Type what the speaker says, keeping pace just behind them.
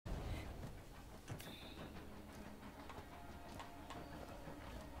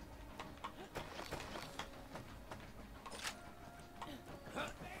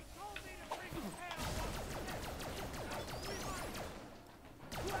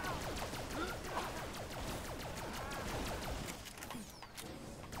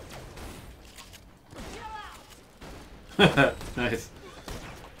Nice.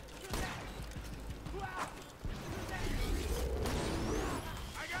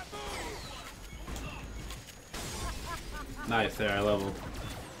 Nice, there, I leveled.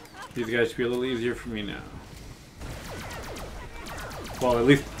 These guys should be a little easier for me now. Well, at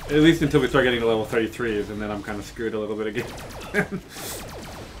least until we start getting to level 33s, and then I'm kind of screwed a little bit again.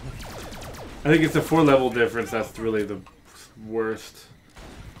 I think it's a 4-level difference that's really the worst.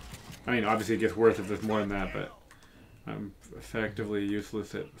 I mean, obviously it gets worse if there's more than that, but I'm effectively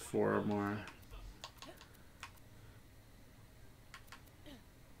useless at 4 or more.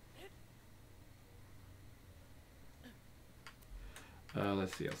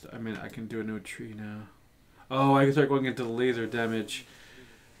 Let's see. I mean, I can do a new tree now. Oh, I can start going into the laser damage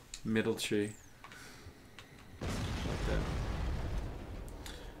middle tree. Like that.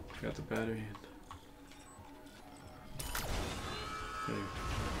 Got the battery in.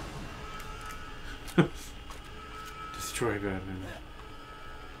 Okay. Destroy Batman.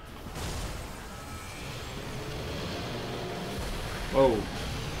 Whoa.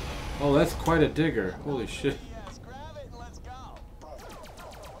 Oh, that's quite a digger. Holy shit.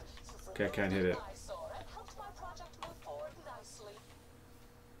 Okay, I can't hit it.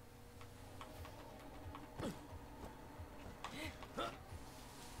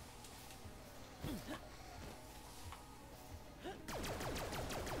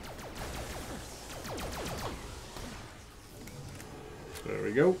 There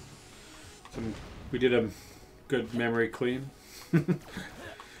we go. We did a good memory clean.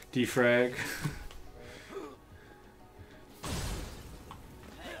 Defrag.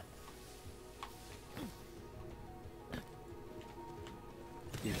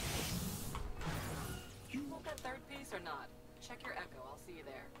 Yeah. You want that third piece or not? Check your echo. I'll see you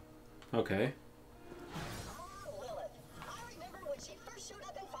there. Okay. Lilith, I remember when she first showed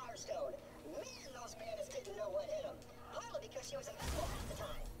up in Firestone. Man, those bandits didn't know what hit them. Partly because she was a vessel half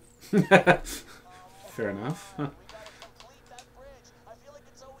the time. Fair enough. Huh.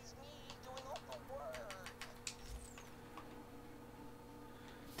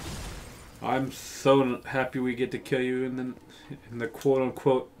 I'm so happy we get to kill you in the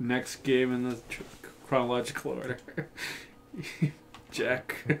quote-unquote next game in the chronological order.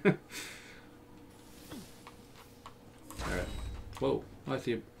 Jack. Alright. Whoa. I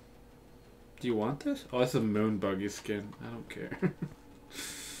see. Do you want this? Oh, that's a moon buggy skin. I don't care.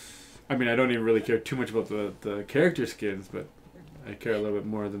 I mean, I don't even really care too much about the character skins, but I care a little bit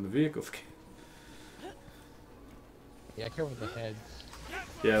more than the vehicle skin. Yeah, I care about the heads.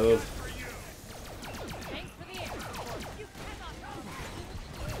 Yeah, those.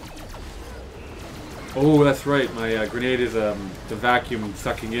 Oh, that's right. My grenade is the vacuum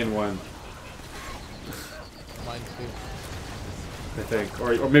sucking in one. Mine too. I think,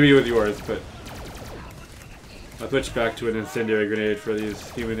 or maybe it was yours, but I switched back to an incendiary grenade for these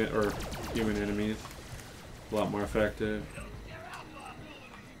human enemies. A lot more effective.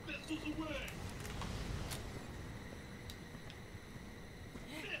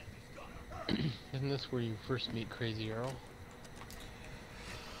 Isn't this where you first meet Crazy Earl?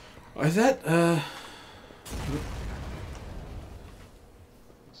 Is that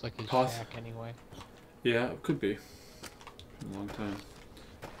It's like his Poss- shack anyway. Yeah, it could be. A long time.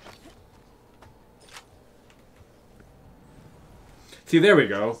 See, there we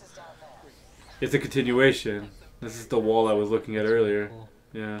go. It's a continuation. This is the wall I was looking at earlier. Cool.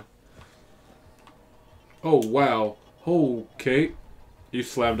 Yeah. Oh, wow. Okay. You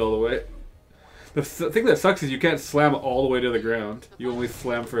slammed all the way. The thing that sucks is you can't slam all the way to the ground. You only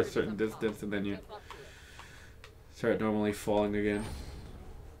slam for a certain distance and then you start normally falling again.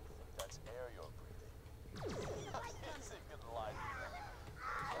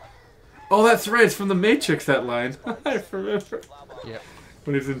 Oh, that's right. It's from the Matrix, that line. I remember. Yep.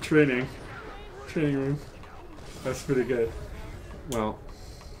 When he's in training room. That's pretty good. Well,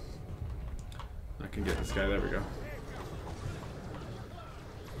 I can get this guy. There we go.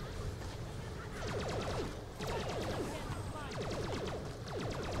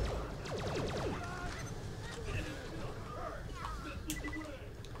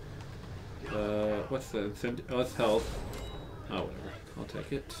 What's the incendiary? Oh, it's health. Oh, whatever. I'll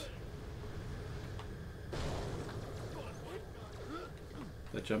take it.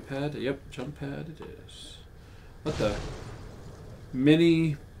 The jump pad? Yep, jump pad it is. What the?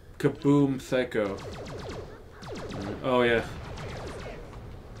 Mini Kaboom Psycho. Oh, yeah.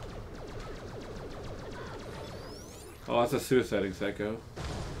 Oh, that's a suiciding psycho.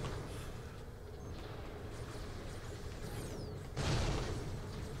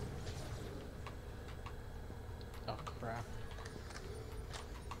 Oh crap.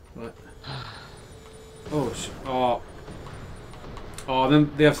 What? Oh, oh. Oh,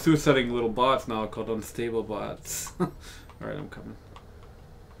 then they have suiciding little bots now called unstable bots. Alright, I'm coming.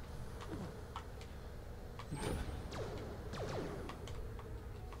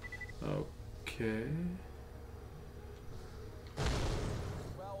 Okay.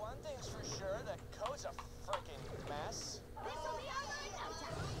 Well, one thing's for sure, the code's a freaking mess. This'll be over in no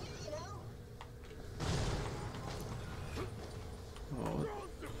time, you know? Oh.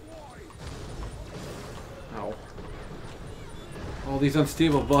 Ow. All these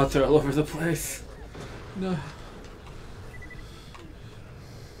unstable bots are all over the place. No.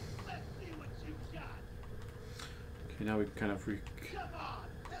 Okay, now we kind of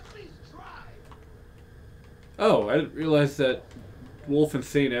Oh, I didn't realize that Wolf and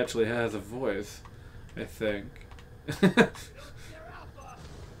Saint actually has a voice. I think. Yeah?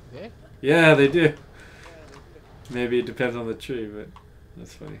 Yeah, they do. Maybe it depends on the tree, but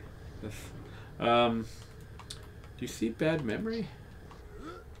that's funny. That's, do you see bad memory?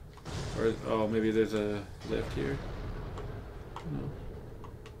 Or oh, maybe there's a lift here. No.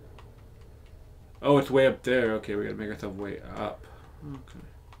 Oh, it's way up there. Okay, we gotta make ourselves way up. Okay.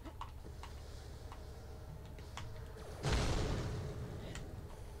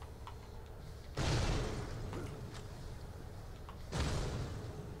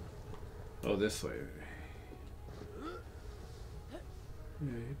 Oh, this way.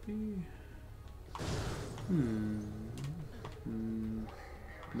 Maybe.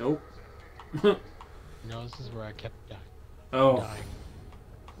 Nope. No, this is where I kept dying. Oh.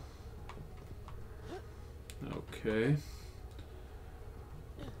 Okay.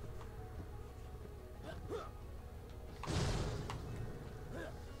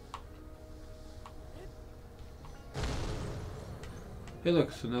 Hey, look,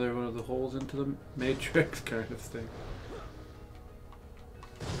 it's another one of the holes into the matrix kind of thing.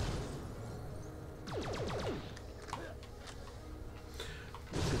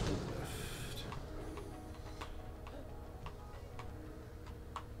 Let's hit the left.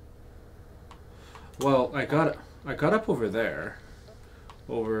 Well, I got up over there.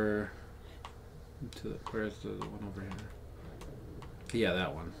 Over to the, where's the one over here? Yeah,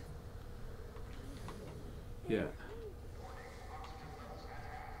 that one. Yeah.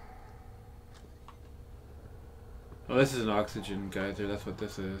 Oh, this is an oxygen geyser. That's what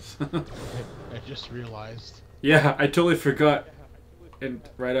this is. I just realized. Yeah, I totally forgot. And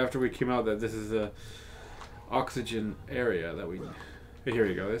right after we came out, that this is a oxygen area that we. Here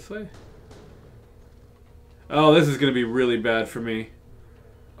we go. This way. Oh, this is gonna be really bad for me.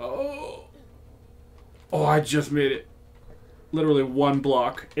 Oh. Oh, I just made it. Literally one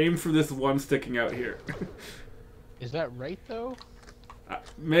block. Aim for this one sticking out here. Is that right though?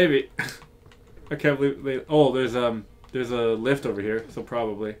 Maybe. I can't believe they. Oh, there's a lift over here, so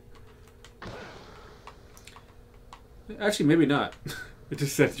probably. Actually, maybe not. It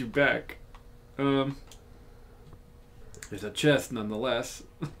just sends you back. There's a chest, nonetheless.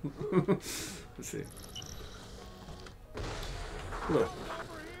 Let's see. Ooh,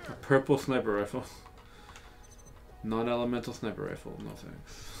 a purple sniper rifle. Non-elemental sniper rifle. No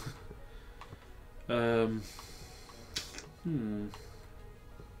thanks.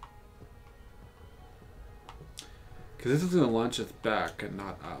 Because this is going to launch us back and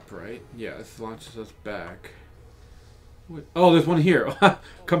not up, right? Yeah, this launches us back. Wait. Oh, there's one here.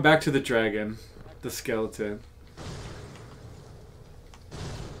 Come back to the dragon. The skeleton.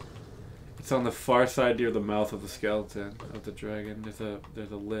 It's on the far side near the mouth of the skeleton of the dragon.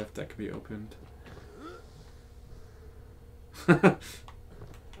 There's a lift that can be opened. There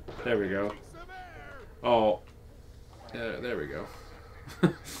we go. Oh. There we go.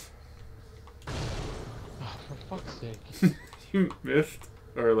 Oh, for fuck's sake. You missed?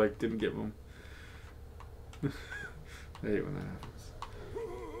 Or like didn't get one. I hate when that happens.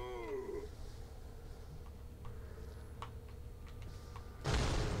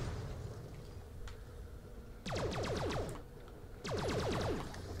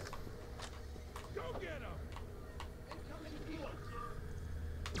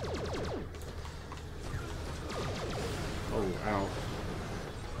 Oh, ow.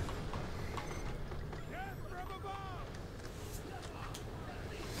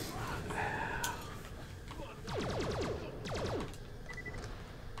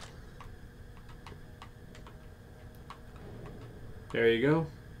 There you go.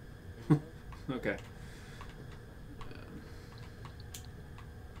 Okay.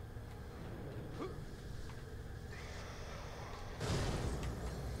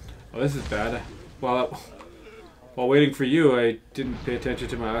 Oh, this is bad. While waiting for you, I didn't pay attention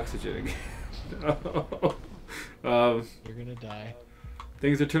to my oxygen. You're gonna die.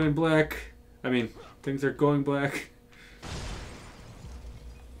 Things are turning black. I mean, things are going black.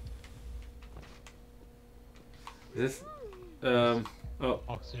 Is this? Oh.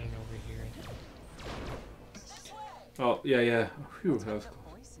 Oxygen over here. Oh, yeah. Phew, that was close.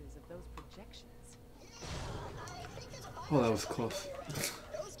 Voices of those projections. Oh, that was close.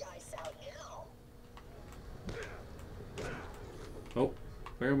 Those guys sound ill. Oh,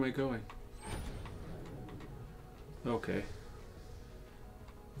 where am I going? Okay.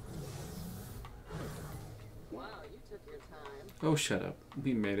 Wow, you took your time. Oh, shut up.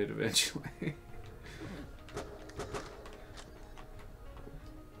 We made it eventually.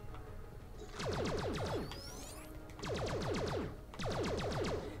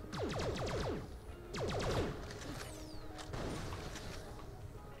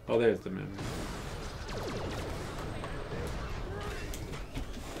 Oh, there's the memory.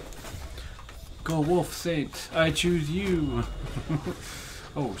 Go Wolf Saint, I choose you.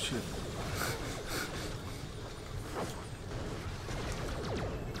 Oh shit.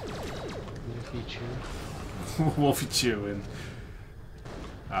 Wolfie Chew. Wolfie Chew and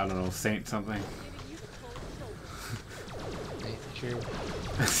I don't know, Saint something. Saint Chew.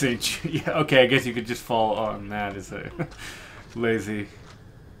 Saint Chew. Yeah, okay, I guess you could just fall on that as a lazy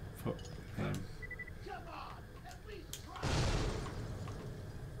name.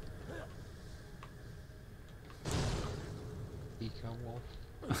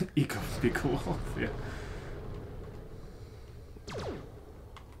 Eco Wolf. Eco Wolf, yeah.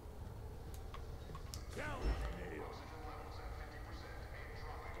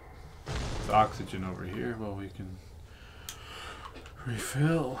 There's oxygen over here while we can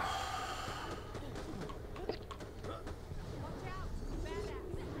refill.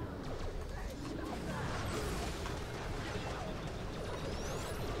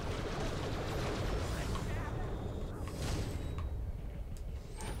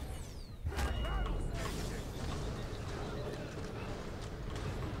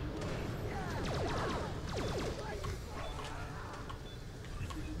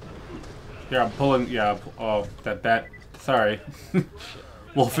 Yeah, I'm pulling. Yeah, oh, that bat. Sorry.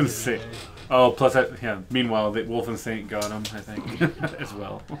 Wolf and Saint. Oh, plus, yeah. Meanwhile, the Wolf and Saint got him, I think, as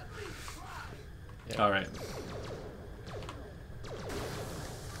well. Yeah. Alright.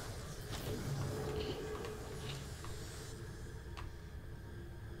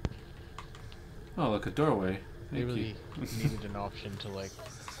 Oh, look, a doorway. They Thank really you. needed an option to like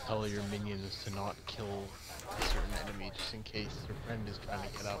tell your minions to not kill a certain enemy just in case your friend is trying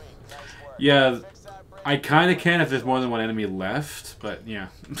to get up. Yeah, I kind of can if there's more than one enemy left, but yeah,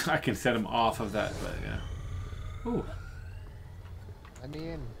 I can set him off of that, but yeah. Ooh, Let me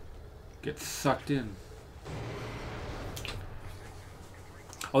in. get sucked in.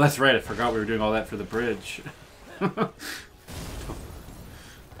 Oh, that's right, I forgot we were doing all that for the bridge.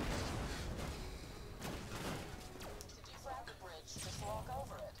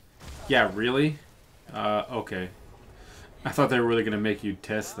 Yeah, really? Okay. I thought they were really going to make you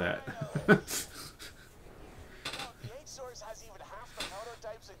test that. The 8 source has even half the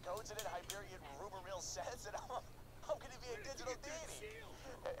prototypes and codes in it Hyperion rumor mill says, and I'm going to be a digital deity.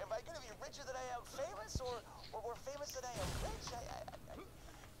 Am I going to be richer than I am famous, or more famous than I am rich?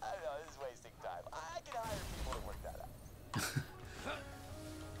 I don't know, this is wasting time. I can hire people to work that out.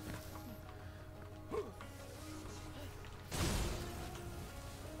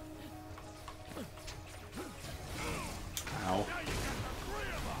 Ow.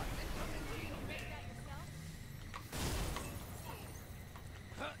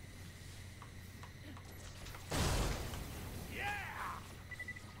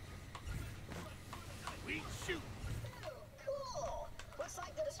 Cool. Looks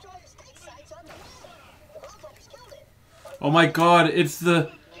like the destroyer stake site's on the moon. The motherfuckers killed it. Oh my god, it's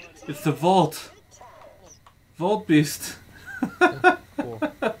the vault. Vault beast. Cool.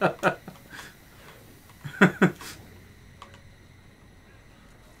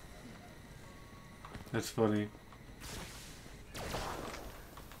 That's funny.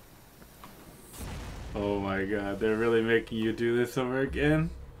 Oh my god, they're really making you do this over again?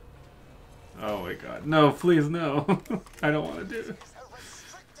 Oh my god. No, please no. I don't want to do it.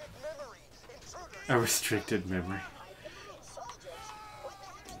 A restricted memory.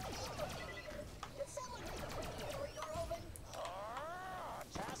 Did someone make a corridor open?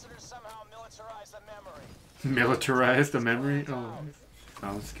 Cassiter's somehow militarized the memory. Militarized the memory? Oh,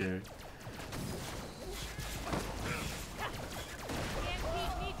 sounds scary.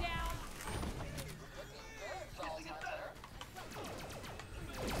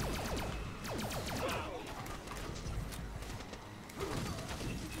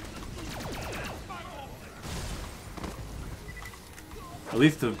 At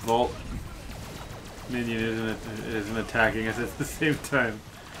least the vault minion isn't attacking us at the same time.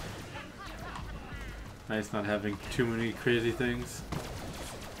 Nice not having too many crazy things.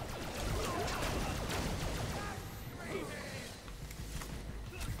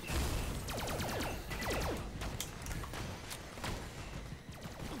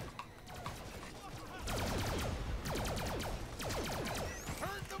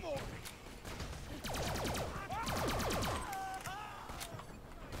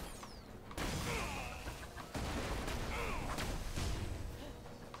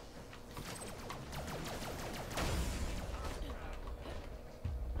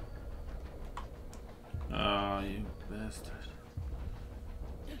 You bastard.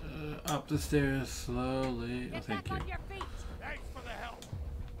 Up the stairs slowly. Oh, thank you. Thanks for the help.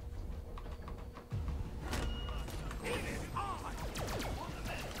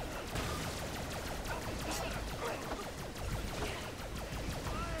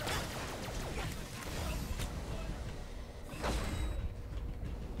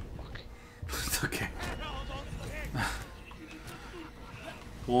 It's okay.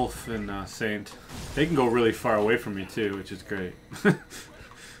 Wolf and Saint. They can go really far away from me too, which is great.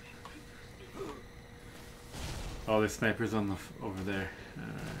 Oh, there's snipers on the over there.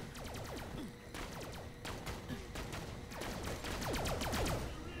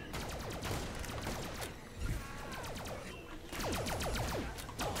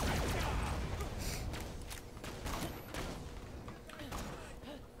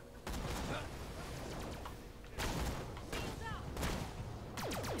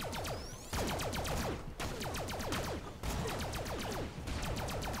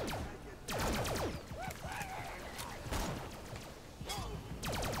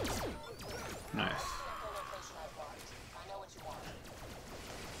 Nice.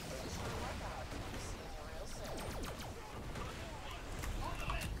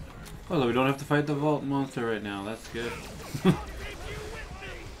 Well, we don't have to fight the vault monster right now. That's good.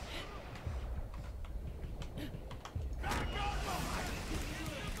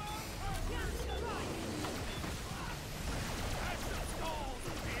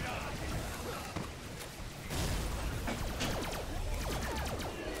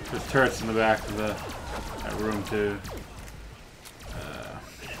 There's turrets in the back of that room too.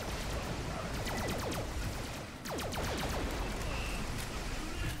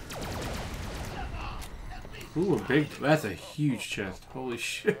 Ooh, a big. That's a huge chest. Holy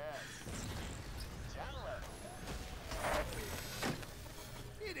shit.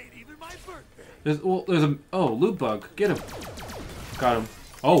 It ain't even my birthday. There's a loot bug. Get him. Got him.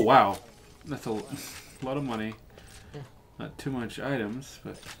 Oh wow, that's a lot of money. Not too much items,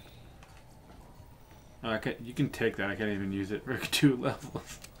 but you can take that. I can't even use it for 2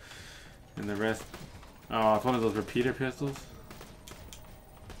 levels. And the rest. Oh, it's one of those repeater pistols.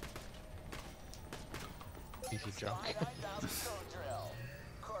 Piece of junk.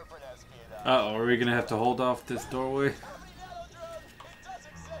 Uh-oh, are we gonna have to hold off this doorway?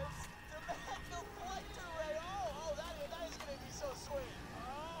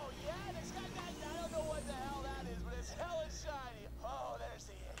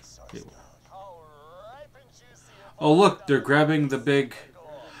 Oh look, they're grabbing the big...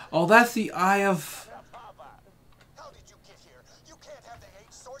 Oh, that's the eye of...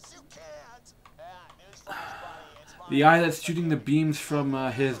 The eye that's shooting the beams from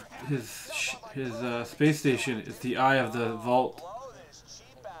his space station is the eye of the vault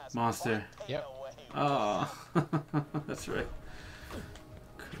monster. Yep. Oh, that's right.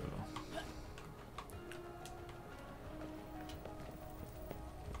 Cool.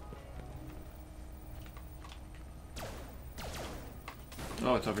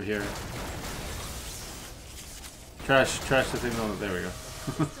 Oh, it's over here. Trash the thing. Oh, there we go.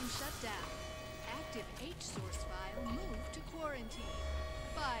 System shut down. Active H-source file moved to quarantine.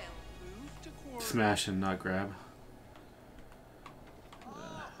 File moved to quarantine. Smash and not grab.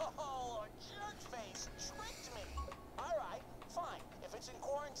 Oh, jerkface tricked me. All right, fine. If it's in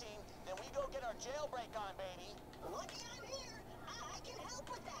quarantine, then we go get our jailbreak on, baby. Lucky I'm here. I can help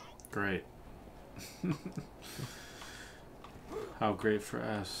with that. Great. How great for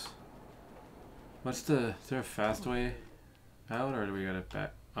us. Is there a fast way out, or do we gotta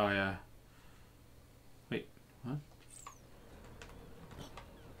back? Oh yeah. Wait, what?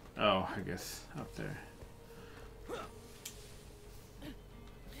 Oh, I guess up there.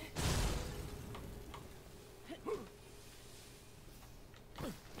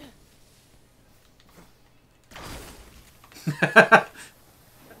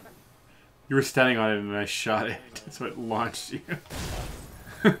 You were standing on it and I shot it. That's what launched you.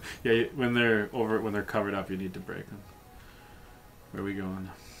 Yeah, when they're covered up, you need to break them. Where are we going?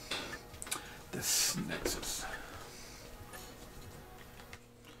 This nexus.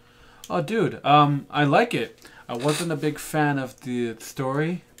 Oh, dude, I like it. I wasn't a big fan of the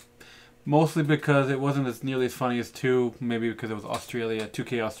story, mostly because it wasn't as nearly as funny as 2, maybe because it was Australia,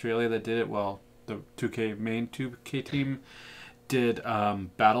 2K Australia that did it, while the 2K main 2K team did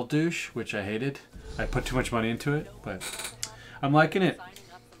Battle Douche, which I hated. I put too much money into it, but I'm liking it. Signing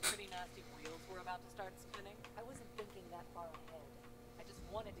up some pretty nasty wheels we're about to start spinning. I wasn't thinking that far ahead. I just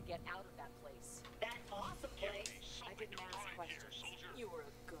wanted to get out of that place. That awesome place. I didn't ask questions. You were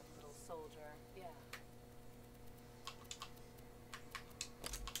a good little soldier. Yeah.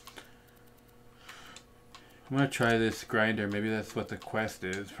 I'm gonna try this grinder. Maybe that's what the quest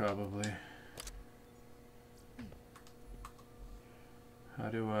is, probably. How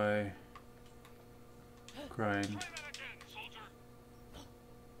do I grind?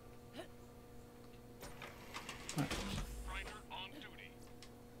 What? Grinder on duty.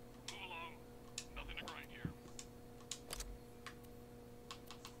 Move along. Nothing to grind here.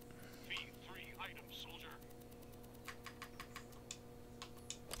 Feed 3 items, soldier.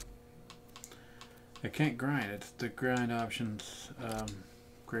 I can't grind. It's the grind options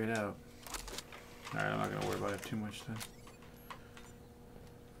grayed out. Alright, I'm not gonna worry about it too much then.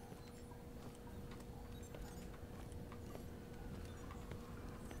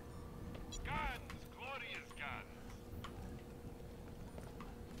 Guns! Glorious guns!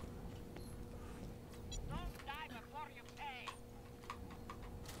 Don't die before you pay.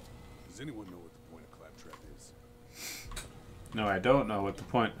 Does anyone know what the point of Claptrap is? No, I don't know what the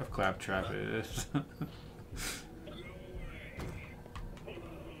point of Claptrap is.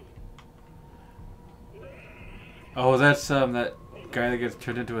 Oh, that's that guy that gets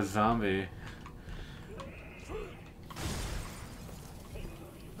turned into a zombie.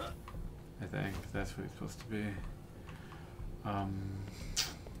 I think that's what he's supposed to be. Oh,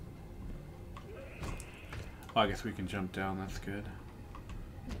 I guess we can jump down. That's good.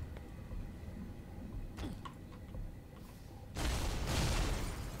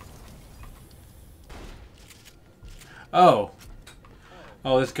 Oh.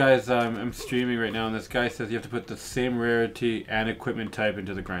 Oh, this guy's, I'm streaming right now, and this guy says you have to put the same rarity and equipment type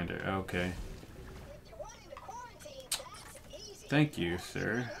into the grinder. Okay. If you want him to quarantine, that's easy. Thank you,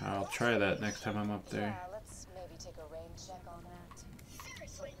 sir. I'll try that next time I'm up there. Yeah, let's maybe take a rain check on that.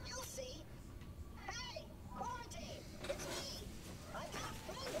 Seriously, you'll see. Hey, quarantine. It's me. I got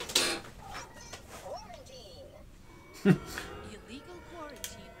Friend quarantine. Illegal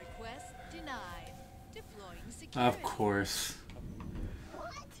quarantine request denied. Deploying security. Of course.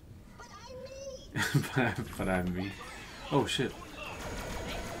 What? But I'm me. But I'm me. Oh, shit.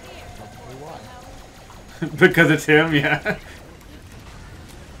 Probably why. Because it's him, yeah.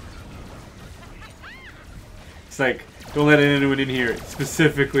 It's like, don't let anyone in here,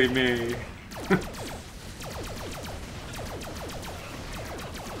 specifically me.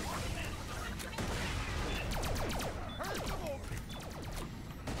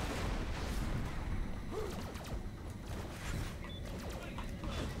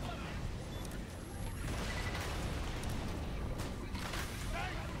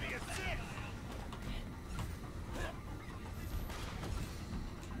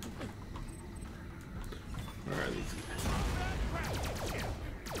 Alright, let's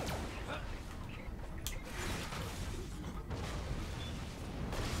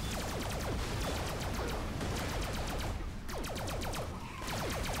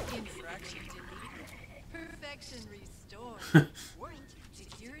Infraction deleted. Perfection restored.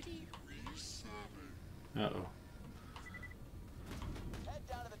 Security reset. Uh-oh. Head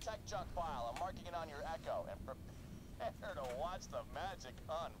down to the tech junk file. I'm marking it on your Echo and prepare to watch the magic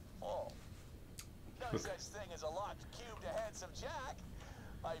unfold. No such thing as a locked cube to handsome Jack.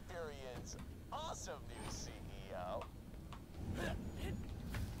 Hyperion's awesome new CEO.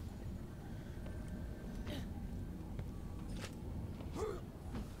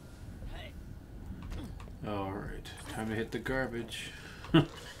 Alright, time to hit the garbage. Pick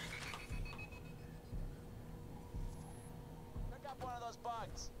up one of those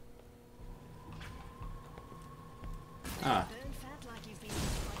bugs. Ah, Burn fat like you've been hit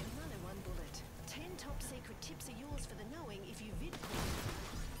by another one bullet. 10 top secret tips are yours for the knowing if you vid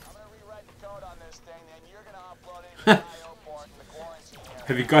I'm gonna rewrite the code on this thing, then you're gonna upload it to the IO port in the quarantine area.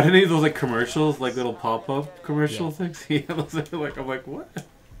 have you got any of those like commercials, like little pop-up commercial things? Yeah, those are like, I'm like, what?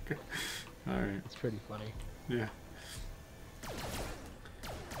 Alright, It's pretty funny. yeah.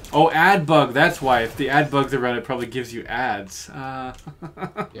 Oh, ad bug, that's why. If the ad bug's around, it probably gives you ads. Yeah.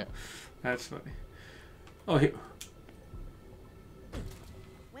 That's funny. Oh, he...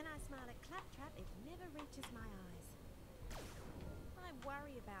 When I smile at Claptrap, it never reaches my eyes. I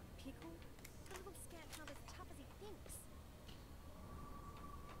worry about Pickle. The little scant's not as tough as he thinks.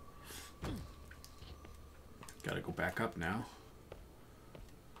 Gotta go back up now.